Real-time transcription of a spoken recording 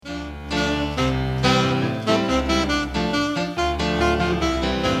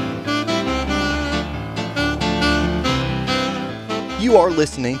You are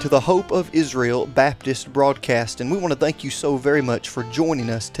listening to the Hope of Israel Baptist broadcast, and we want to thank you so very much for joining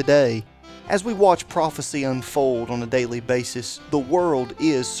us today. As we watch prophecy unfold on a daily basis, the world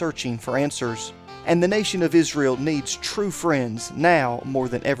is searching for answers, and the nation of Israel needs true friends now more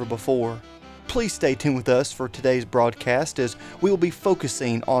than ever before. Please stay tuned with us for today's broadcast as we will be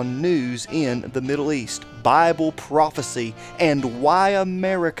focusing on news in the Middle East, Bible prophecy, and why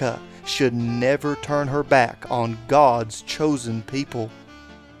America should never turn her back on God's chosen people.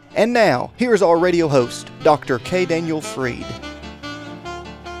 And now, here's our radio host, Dr. K. Daniel Freed.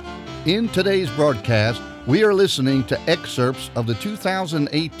 In today's broadcast, we are listening to excerpts of the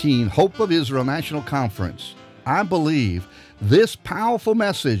 2018 Hope of Israel National Conference. I believe this powerful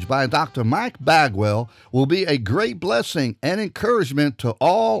message by Dr. Mike Bagwell will be a great blessing and encouragement to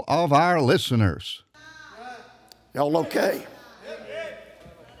all of our listeners. Y'all okay?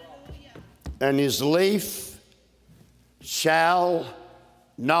 And his leaf shall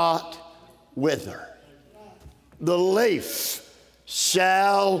not wither. The leaf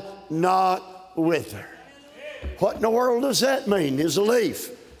shall not wither. What in the world does that mean? His leaf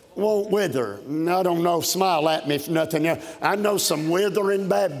won't wither. I don't know, smile at me if nothing else. I know some withering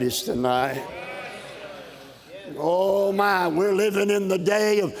Baptists tonight. Oh my, we're living in the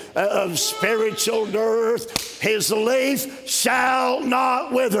day of spiritual dearth. His leaf shall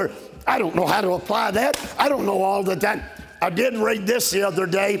not wither. I don't know how to apply that. I don't know all the time. I did read this the other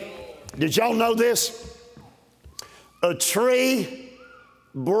day. Did y'all know this? A tree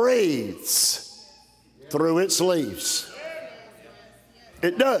breathes through its leaves.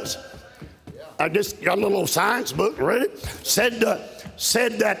 It does. I just got a little science book, read it. Said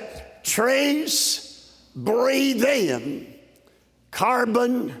that trees breathe in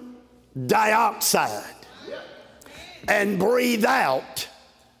carbon dioxide and breathe out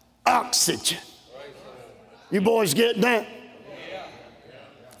oxygen. You boys getting that?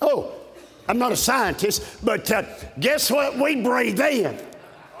 Oh, I'm not a scientist, but guess what we breathe in?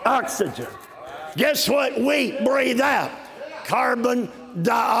 Oxygen. Guess what we breathe out? Carbon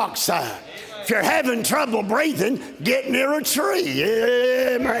dioxide. If you're having trouble breathing, get near a tree.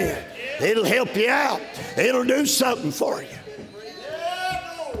 Amen. It'll help you out. It'll do something for you.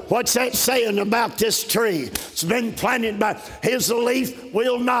 What's that saying about this tree? It's been planted by his leaf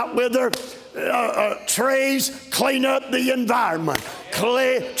will not wither. Trees clean up the environment.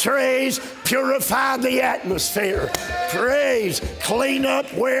 Trees purify the atmosphere. Trees clean up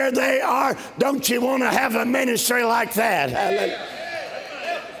where they are. Don't you want to have a ministry like that? Hallelujah.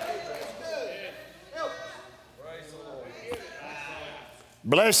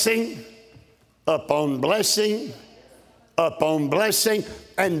 Blessing upon blessing upon blessing,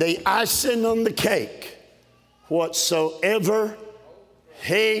 and the icing on the cake, whatsoever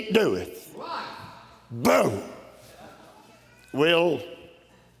he doeth, boom, will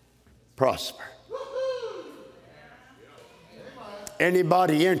prosper.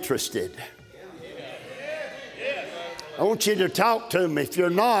 Anybody interested? I want you to talk to me. If you're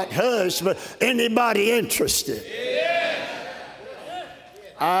not, hush, but anybody interested?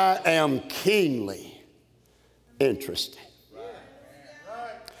 I am keenly interested.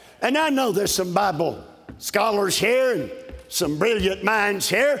 And I know there's some Bible scholars here and some brilliant minds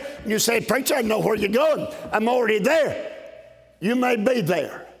here. And you say, preacher, I know where you're going. I'm already there. You may be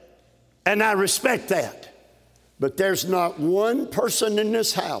there. And I respect that. But there's not one person in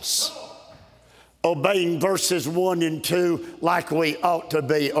this house obeying verses 1 and 2 like we ought to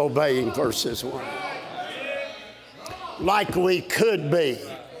be obeying verses 1. Like we could be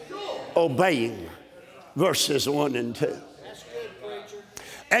obeying verses 1 and 2.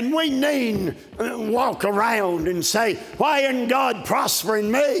 And we need to walk around and say, why isn't God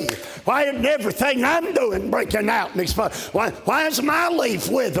prospering me? Why isn't everything I'm doing breaking out and explode? Why is my leaf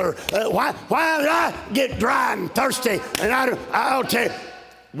wither? Why did I get dry and thirsty? And I'll tell you,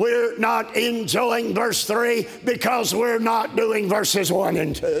 we're not enjoying verse 3 because we're not doing verses 1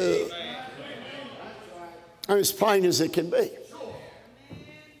 and 2. I'm as plain as it can be.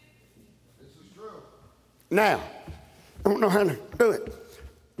 Now, I don't know how to do it.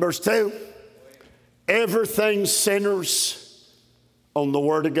 Verse 2, everything centers on the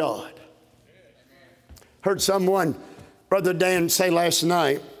Word of God. Heard someone, Brother Dan, say last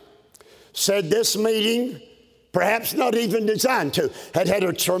night, said this meeting, perhaps not even designed to, had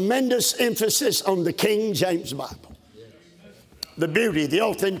a tremendous emphasis on the King James Bible. The beauty, the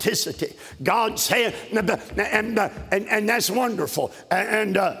authenticity, God's hand, and that's wonderful.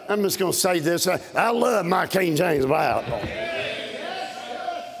 And I'm just going to say this, I love my King James Bible.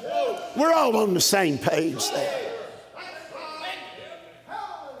 We're all on the same page there.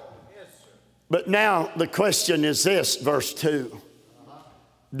 But now the question is this, verse 2.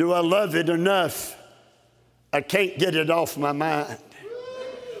 Do I love it enough? I can't get it off my mind.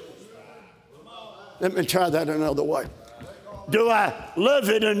 Let me try that another way. Do I love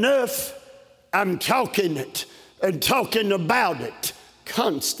it enough? I'm talking it and talking about it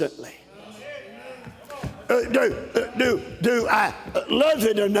constantly. Do I love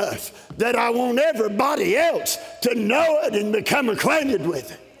it enough that I want everybody else to know it and become acquainted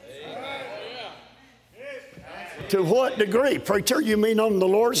with it? To what degree? Preacher, you mean on the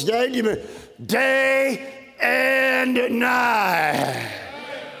Lord's day? You mean day and night?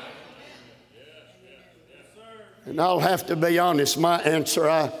 And I'll have to be honest, my answer,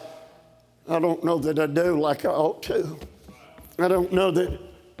 I don't know that I do like I ought to. I don't know that.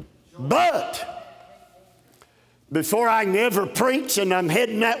 But before I can ever preach, and I'm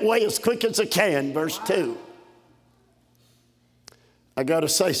heading that way as quick as I can, verse 2, I got to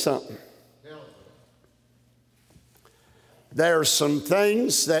say something. There are some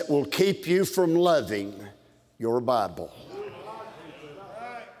things that will keep you from loving your Bible.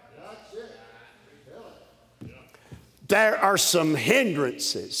 There are some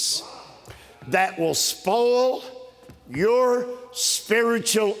hindrances that will spoil your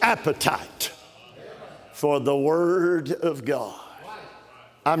spiritual appetite for the Word of God.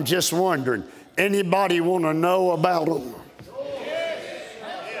 I'm just wondering, anybody want to know about them?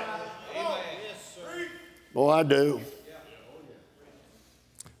 Well, I do.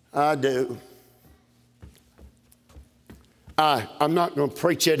 I do. I'm not going to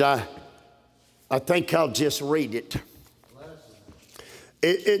preach it. I think I'll just read it.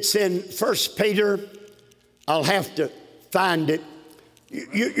 It's in 1 Peter. I'll have to find it.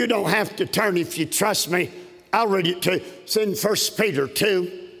 You don't have to turn if you trust me. I'll read it to you. It's in 1 Peter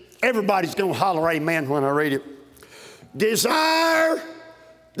 2. Everybody's going to holler amen when I read it. Desire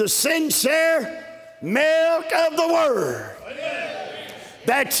the sincere milk of the Word,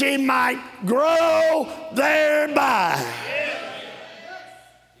 that ye might grow thereby.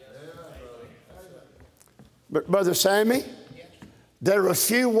 But Brother Sammy, there are a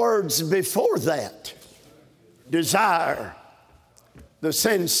few words before that. Desire the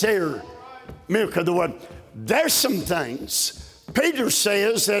sincere milk of the Word. There's some things Peter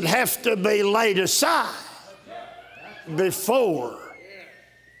says that have to be laid aside before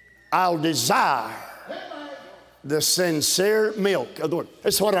I'll desire the sincere milk of the Word.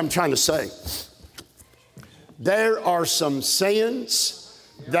 That's what I'm trying to say. There are some sins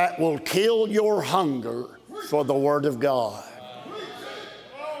that will kill your hunger for the Word of God.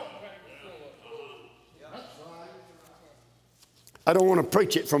 I don't want to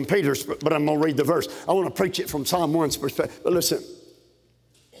preach it from Peter's, but I'm going to read the verse. I want to preach it from Psalm 1's perspective. But listen.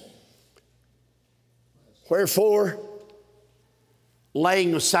 Wherefore,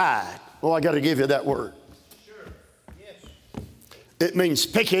 laying aside. Oh, I got to give you that word. Sure. Yes. It means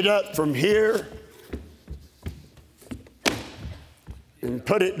pick it up from here and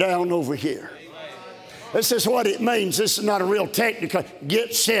put it down over here. Amen. This is what it means. This is not a real technical.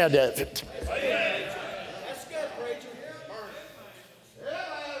 Get shed of it. That's good, preacher.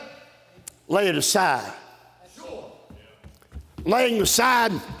 Lay it aside. Sure. Laying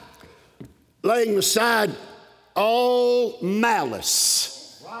aside all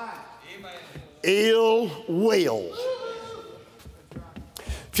malice, ill will.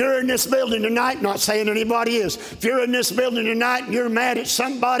 If you're in this building tonight, not saying anybody is, if you're in this building tonight and you're mad at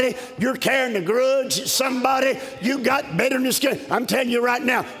somebody, you're carrying a grudge at somebody, you got bitterness, I'm telling you right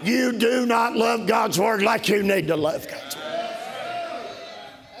now, you do not love God's Word like you need to love God's Word.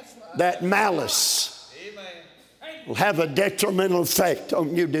 That malice will have a detrimental effect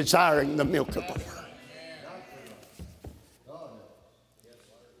on you desiring the milk of the Word.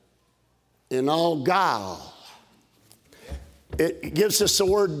 In all guile. It gives us the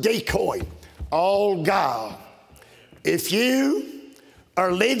word decoy. All guile. If you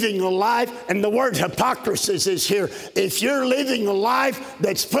are living a life, and the word hypocrisy is here. If you're living a life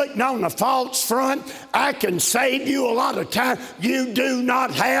that's putting on a false front, I can save you a lot of time. You do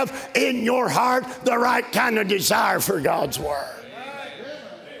not have in your heart the right kind of desire for God's Word.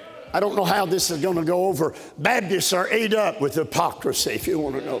 I don't know how this is going to go over. Baptists are ate up with hypocrisy, if you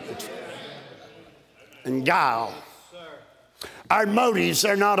want to know the truth. And guile. Our motives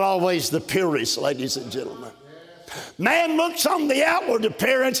are not always the purest, ladies and gentlemen. Man looks on the outward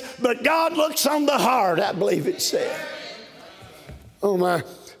appearance, but God looks on the heart, I believe it said. Oh my,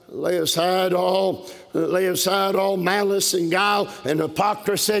 lay aside all malice and guile and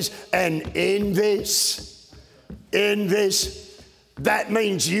hypocrisies and envies. Envies, that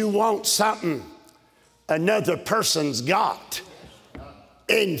means you want something another person's got.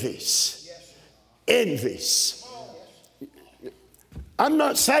 Envies. Envies. I'm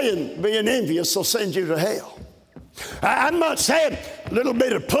not saying being envious will send you to hell. I'm not saying a little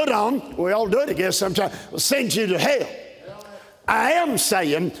bit of put on, we all do it, I guess, sometimes, will send you to hell. I am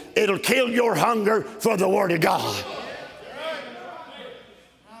saying it'll kill your hunger for the Word of God.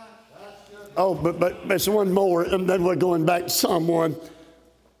 Oh, but there's one more, and then we're going back to Psalm 1.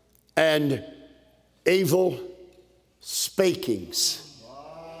 And evil speakings.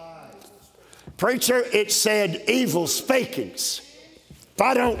 Preacher, it said evil speakings. If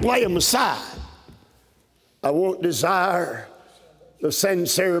I don't lay them aside, I won't desire the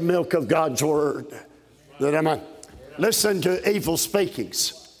sincere milk of God's Word. That I might listen to evil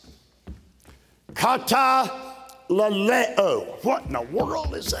speakings. Kata laleo. What in the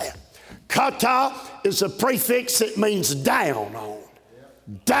world is that? Kata is a prefix that means down on.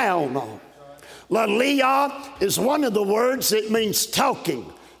 Down on. Lalea is one of the words that means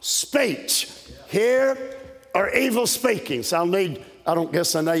talking, speech. Here are evil speakings. I don't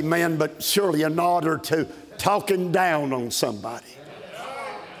guess an amen, but surely a nod or two. Talking down on somebody.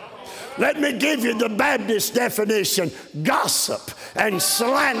 Let me give you the Baptist definition. Gossip and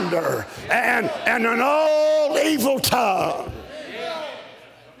slander and an old evil tongue.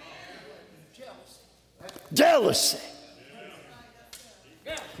 Jealousy.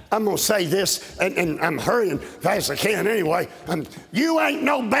 I'm going to say this, and I'm hurrying fast as I can anyway. You ain't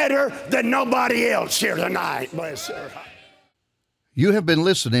no better than nobody else here tonight. Bless your heart. You have been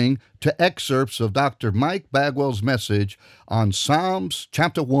listening to excerpts of Dr. Mike Bagwell's message on Psalms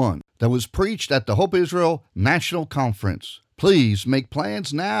chapter 1 that was preached at the Hope Israel National Conference. Please make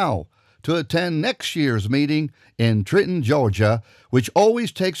plans now to attend next year's meeting in Trenton, Georgia, which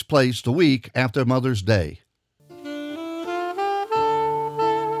always takes place the week after Mother's Day.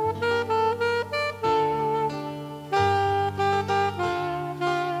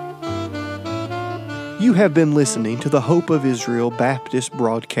 You have been listening to the Hope of Israel Baptist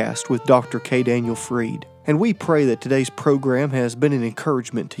broadcast with Dr. K. Daniel Fried, and we pray that today's program has been an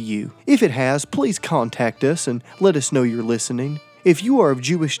encouragement to you. If it has, please contact us and let us know you're listening. If you are of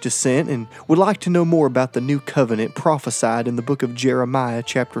Jewish descent and would like to know more about the new covenant prophesied in the book of Jeremiah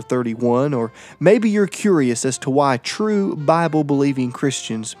chapter 31, or maybe you're curious as to why true Bible-believing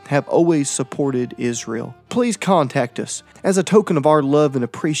Christians have always supported Israel, please contact us. As a token of our love and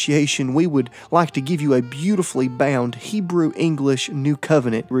appreciation, we would like to give you a beautifully bound Hebrew-English New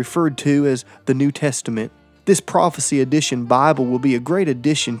Covenant referred to as the New Testament. This Prophecy Edition Bible will be a great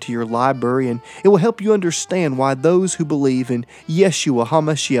addition to your library, and it will help you understand why those who believe in Yeshua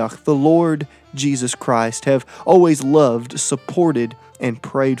HaMashiach, the Lord Jesus Christ, have always loved, supported, and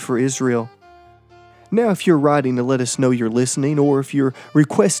prayed for Israel. Now, if you're writing to let us know you're listening, or if you're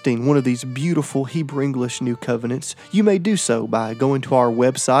requesting one of these beautiful Hebrew-English New Covenants, you may do so by going to our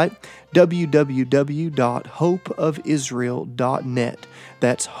website, www.hopeofisrael.net.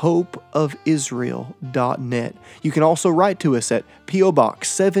 That's hopeofisrael.net. You can also write to us at P.O.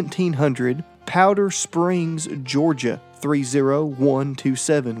 Box 1700, Powder Springs, Georgia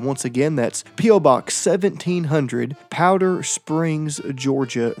 30127. Once again, that's P.O. Box 1700, Powder Springs,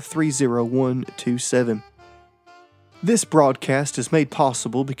 Georgia 30127. This broadcast is made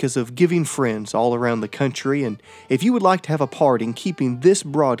possible because of giving friends all around the country, and if you would like to have a part in keeping this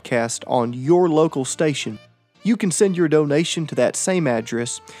broadcast on your local station, you can send your donation to that same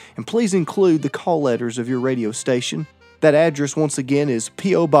address, and please include the call letters of your radio station. That address, once again, is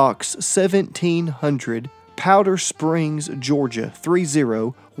P.O. Box 1700, Powder Springs, Georgia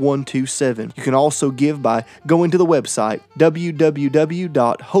 30127. You can also give by going to the website,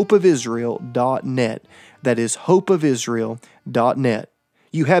 www.hopeofisrael.net. That is hopeofisrael.net.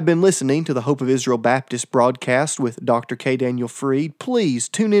 You have been listening to the Hope of Israel Baptist broadcast with Dr. K. Daniel Fried. Please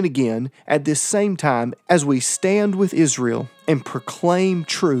tune in again at this same time as we stand with Israel and proclaim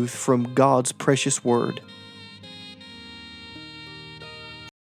truth from God's precious Word.